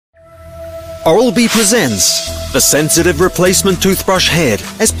Oral-B presents the sensitive replacement toothbrush head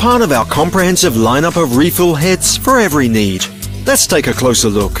as part of our comprehensive lineup of refill heads for every need. Let's take a closer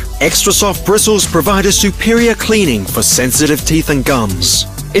look. Extra soft bristles provide a superior cleaning for sensitive teeth and gums.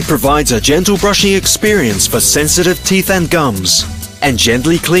 It provides a gentle brushing experience for sensitive teeth and gums, and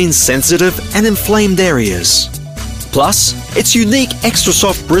gently cleans sensitive and inflamed areas. Plus, its unique extra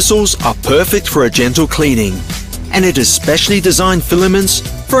soft bristles are perfect for a gentle cleaning, and it is specially designed filaments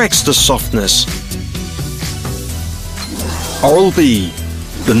for extra softness. Oral-B,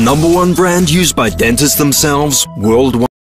 the #1 brand used by dentists themselves worldwide.